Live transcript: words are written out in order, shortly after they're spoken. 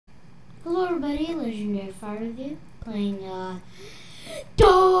Hello everybody, Legendary Fire with you, playing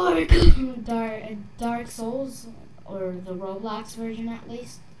Dark Dark Souls, or the Roblox version at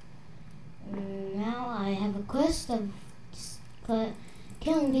least. Now I have a quest of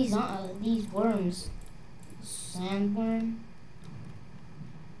killing these worms. Sandworm.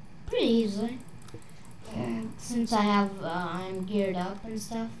 Pretty easily. Since I'm geared up and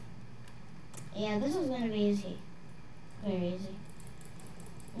stuff. Yeah, this is gonna be easy. Very easy.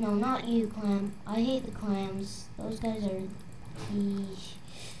 No, not you, clam. I hate the clams. Those guys are...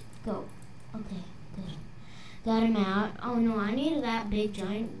 Go. Okay, good. Got him out. Oh no, I needed that big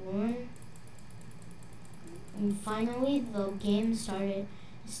giant worm. And finally, the game starting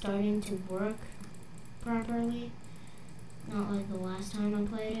to work properly. Not like the last time I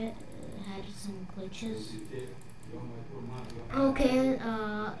played it. It had some glitches. Okay,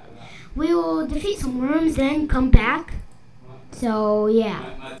 we will defeat some worms, then come back. So,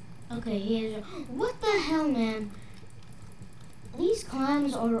 yeah. Okay, here's... What the hell, man? These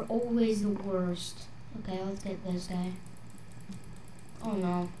clams are always the worst. Okay, let's get this guy. Oh,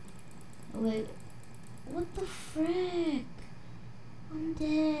 no. Wait. What the frick? I'm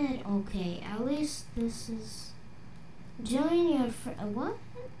dead. Okay, at least this is... Join your what?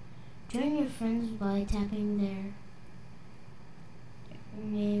 Join your friends by tapping their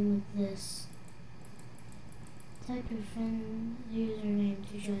name with this. Type your friend's username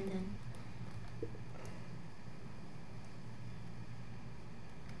to join them.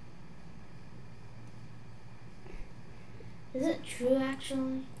 Is it true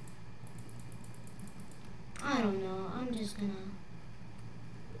actually? I don't know. I'm just gonna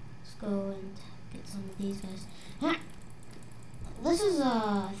let's go and get some of these guys. Huh. This is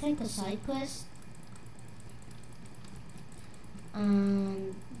I think a side quest. I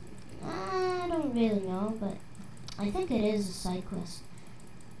don't really know, but I think it is a side quest.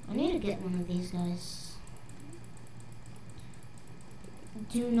 I need to get one of these guys.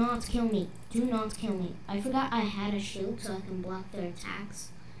 Do not kill me. Do not kill me. I forgot I had a shield so I can block their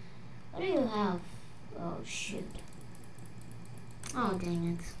attacks. What do you have? Oh, shoot. Oh,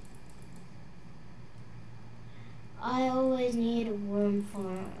 dang it. I always need a worm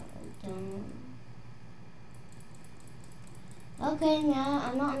for... Okay,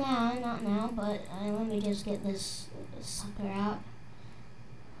 not now, but let me just get this sucker out.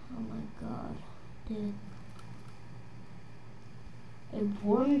 Oh my god, dude. A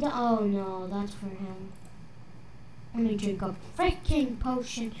worm, oh no, that's for him. Let me drink a freaking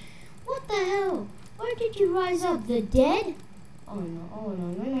potion. What the hell? Where did you rise up? The dead? Oh no,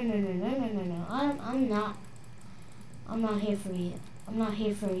 no. I'm not here for you. I'm not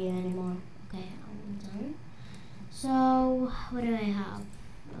here for you anymore. Okay, I'm done. So, what do I have?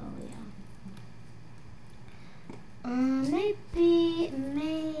 Oh, yeah. Maybe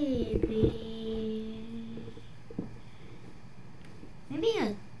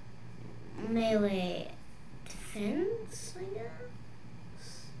a melee defense, I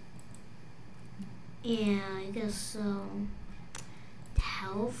guess? Yeah, I guess so.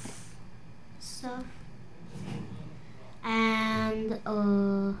 Health stuff. And,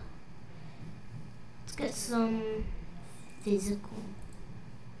 let's get some physical.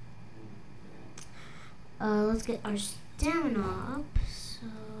 Let's get our stamina up. So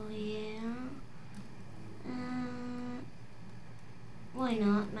yeah. Why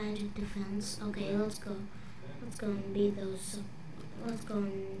not magic defense? Okay, let's go. Let's go and beat those. Let's go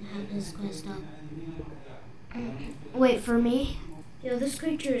and have this quest up. Wait for me. Yo, this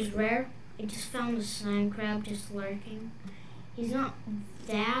creature is rare. I just found a slime crab just lurking. He's not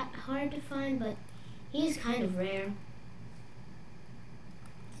that hard to find, but he's kind of rare.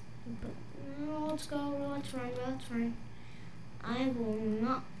 But let's go, let's run. I will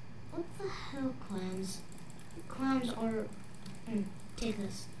not. What the hell, clams? Clams are. Take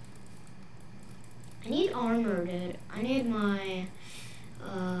this. I need armor, dude. I need my.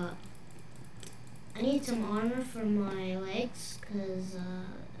 I need some armor for my legs, cause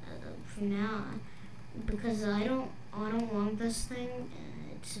for now, because I don't want this thing.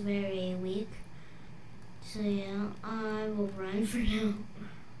 It's very weak. So yeah, I will run for now.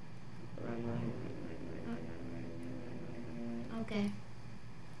 Run. Okay.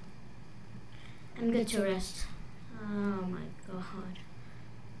 I'm good to rest. Oh my god.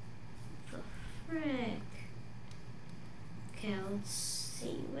 The frick. Okay, let's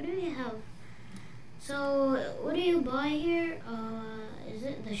see. What do we have? So, what do you buy here? Is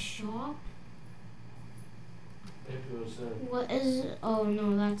it the shop? What is it? Oh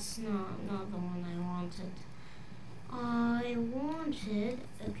no, that's not the one I wanted.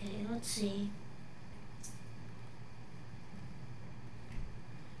 Okay, let's see.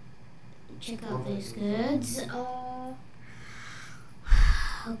 check out these goods.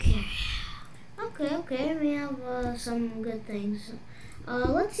 Okay. Okay, we have some good things.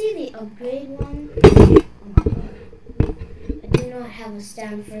 Let's see the upgrade one. Oh my god. I do not have a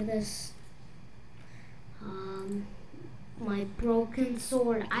stand for this. My broken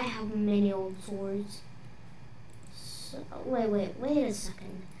sword. I have many old swords. So, wait a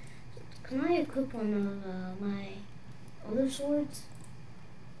second. Can I equip one of my other swords?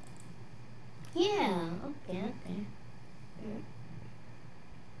 Yeah, okay.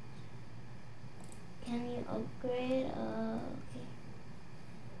 Can you upgrade? Okay.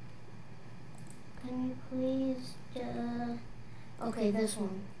 Can you please, okay, this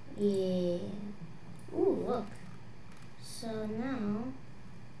one. Yeah. Ooh, look. So now,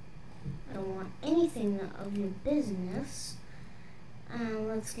 I don't want anything of your business.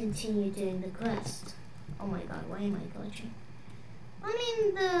 Let's continue doing the quest. Oh my god, why am I glitching? I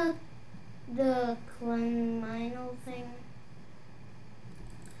mean, the Clemino thing.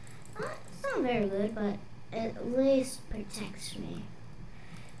 It's not very good, but at least protects me.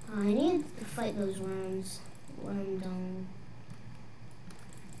 I need to fight those worms. Worm dung.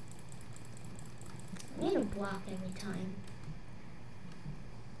 I need a block every time.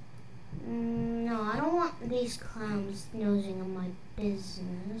 No, I don't want these clowns nosing on my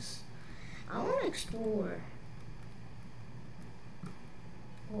business. I want to explore.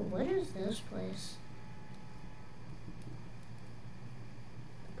 Well, what is this place?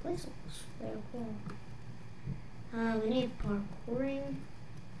 The place looks very cool. We need parkouring.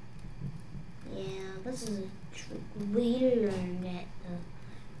 Yeah, this is a trick we learned at the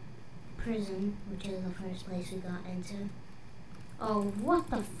prison, which is the first place we got into. Oh, what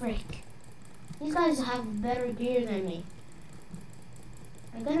the frick? These guys have better gear than me.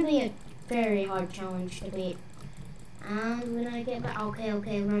 It's gonna be a very hard challenge to beat. And when I get back, okay,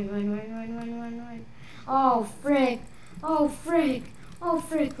 run. Oh, frick. Oh, frick,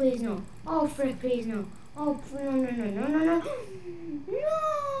 please no. Oh, frick, please no. Oh, no.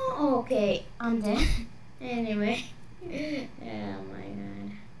 No! Okay, I'm dead. Anyway. Oh my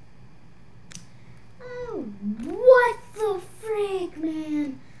god. Oh, what the frick,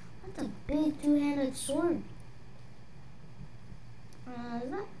 man? That's a big two-handed sword.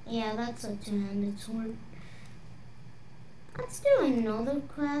 Yeah, that's a two-handed sword. Let's do another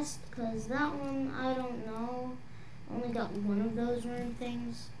quest, because that one, I don't know. Only got one of those rune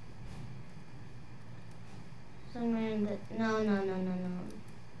things. Somewhere in the... No.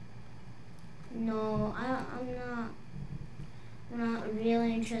 No, I'm not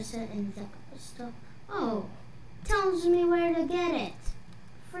really interested in that stuff. Oh, tells me where to get it.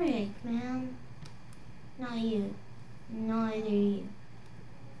 Frick, man. Not you. Neither you.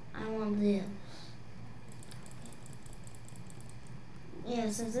 I want this.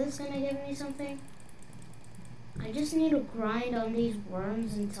 Yes, is this gonna give me something? I just need to grind on these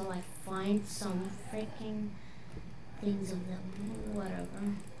worms until I find some freaking things of them.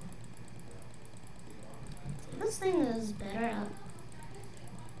 Whatever. This thing is better.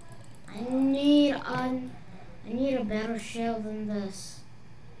 I need a better shell than this.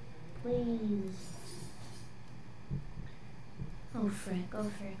 Please. Oh frick.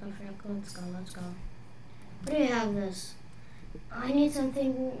 Let's go. What do you have this? I need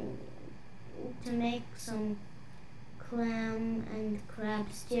something to make some clam and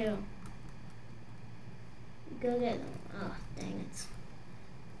crab stew. Go get them. Oh, dang it.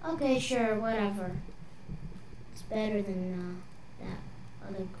 Okay, sure, whatever. It's better than that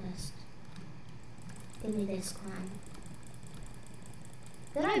other quest. Give me this clam.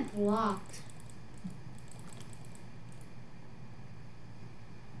 That I blocked.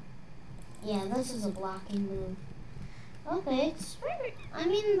 Yeah, this is a blocking move. Okay, it's very... I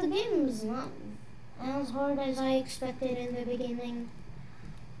mean, the game is not as hard as I expected in the beginning.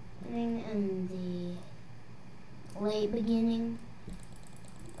 And the late beginning.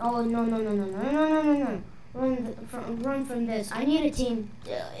 Oh, no. Run from this. I need a team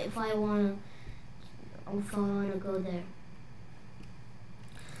if I wanna go there.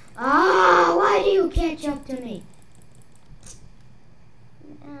 Ah, why do you catch up to me?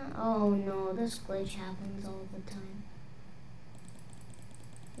 Oh no, this glitch happens all the time.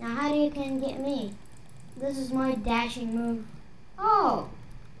 Now how do you can get me? This is my dashing move. Oh,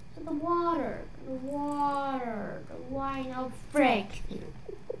 to the water. Why no frick?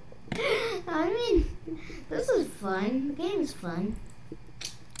 I mean, this is fun. The game is fun.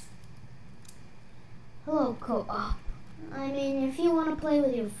 Hello, co-op. I mean, if you want to play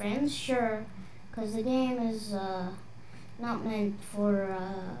with your friends, sure. Because the game is not meant for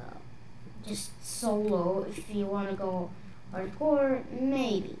just solo. If you want to go hardcore,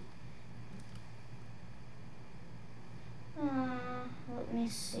 maybe. let me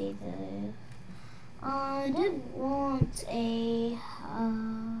see this. I did want a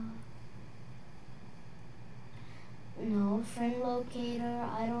no friend locator.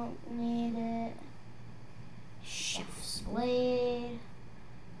 I don't need it. Chef's blade.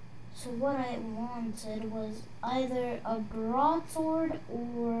 So what I wanted was either a broadsword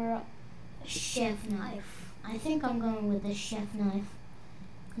or a chef knife. I think I'm going with the chef knife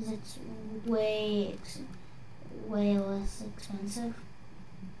because it's way less expensive.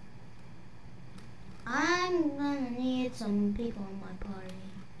 I'm gonna need some people in my party.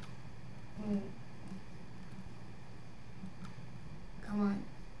 Come on.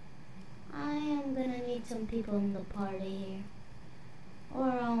 I am gonna need some people in the party here. Or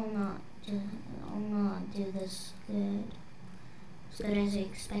I'll not do this as good as I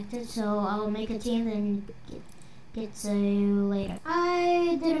expected. So I'll make a team and get to you later.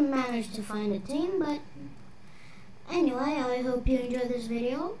 I didn't manage to find a team, but anyway, I hope you enjoyed this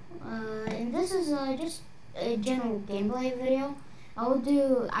video. And this is just a general gameplay video.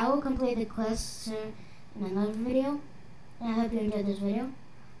 I will complete the quests in another video. And I hope you enjoyed this video.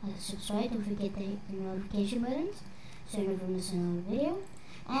 Subscribe, don't forget to hit the notification buttons so you never miss another video.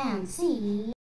 And see